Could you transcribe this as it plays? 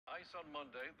ice on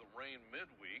Monday, the rain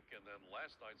midweek, and then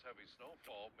last night's heavy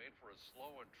snowfall made for a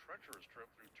slow and treacherous trip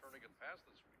through Turnagain Pass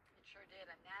this week. It sure did,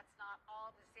 and that's not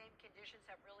all. The same conditions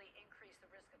have really increased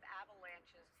the risk of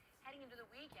avalanches. Heading into the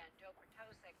weekend, Joe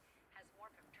Bartosik has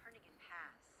more from Turnagain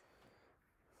Pass.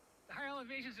 The higher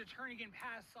elevations of Turnagain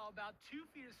Pass saw about 2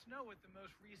 feet of snow with the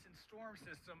most recent storm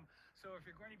system. So if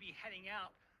you're going to be heading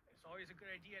out, it's always a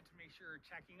good idea to make sure you're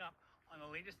checking up on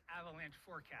the latest avalanche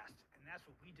forecast. And that's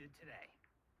what we did today.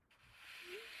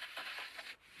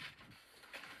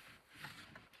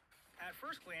 At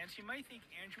first glance, you might think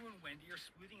Andrew and Wendy are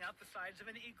smoothing out the sides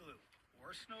of an igloo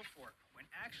or a snow fort, when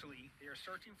actually they are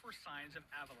searching for signs of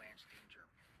avalanche danger.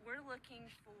 We're looking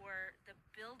for the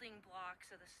building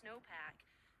blocks of the snowpack.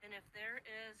 And if there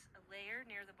is a layer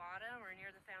near the bottom or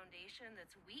near the foundation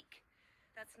that's weak,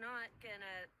 that's not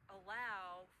gonna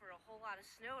allow for a whole lot of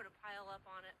snow to pile up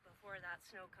on it before that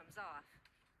snow comes off.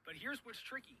 But here's what's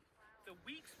tricky. The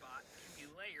weak spot can be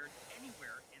layered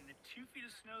anywhere in the 2 feet of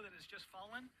snow that has just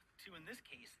fallen to, in this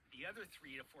case, the other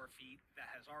 3 to 4 feet that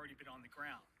has already been on the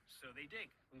ground. So they dig.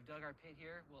 We've dug our pit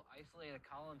here. We'll isolate a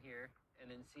column here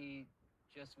and then see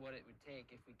just what it would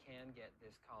take if we can get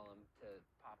this column to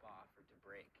pop off or to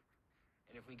break.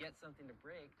 And if we get something to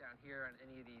break down here on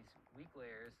any of these weak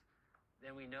layers,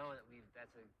 then we know that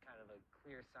that's a kind of a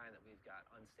clear sign that we've got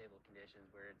unstable conditions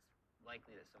where it's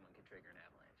likely that someone could trigger an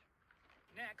avalanche.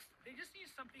 Next, they just need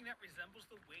something that resembles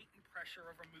the weight and pressure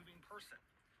of a moving person.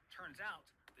 Turns out,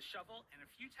 the shovel and a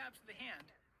few taps of the hand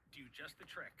do just the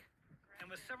trick. And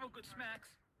with several good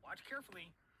smacks, watch carefully,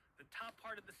 the top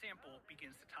part of the sample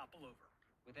begins to topple over.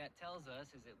 What that tells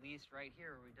us is, at least right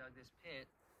here where we dug this pit,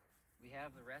 we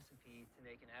have the recipe to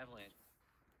make an avalanche.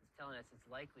 It's telling us it's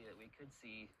likely that we could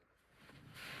see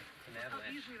an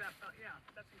avalanche. How easily that felt, yeah,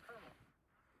 that's incredible.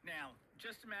 Now,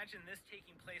 just imagine this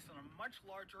taking place on a much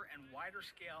larger and wider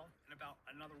scale and about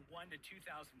another 1,000 to 2,000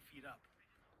 feet up.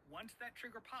 Once that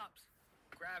trigger pops,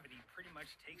 gravity pretty much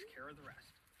takes care of the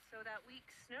rest. So that weak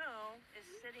snow is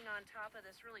sitting on top of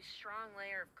this really strong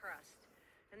layer of crust.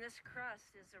 And this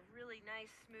crust is a really nice,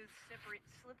 smooth,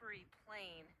 slippery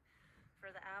plane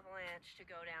for the avalanche to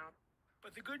go down.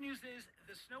 But the good news is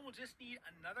the snow will just need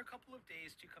another couple of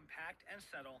days to compact and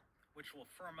settle, which will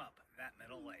firm up that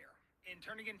middle layer. In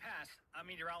Turnagain Pass, I'm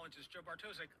meteorologist Joe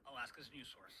Bartosik, Alaska's news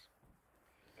source.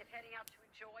 If heading out to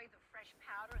enjoy the fresh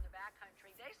powder in the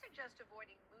backcountry, they suggest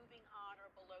avoiding moving on or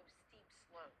below steep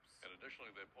slopes. And additionally,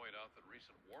 they point out that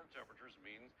recent warm temperatures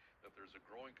means that there's a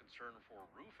growing concern for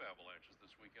roof avalanches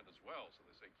this weekend as well. So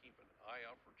they say keep an eye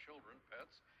out for children,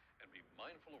 pets, and be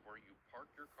mindful of where you park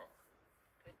your car.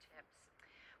 Good tips.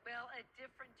 Well, a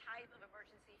different type of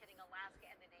emergency hitting Alaska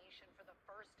and the nation. For the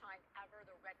first time ever,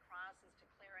 the Red Cross is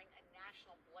declaring a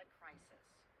national blood crisis.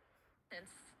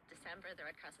 Since December, the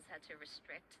Red Cross has had to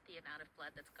restrict the amount of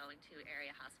blood that's going to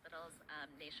area hospitals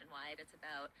nationwide. It's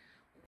about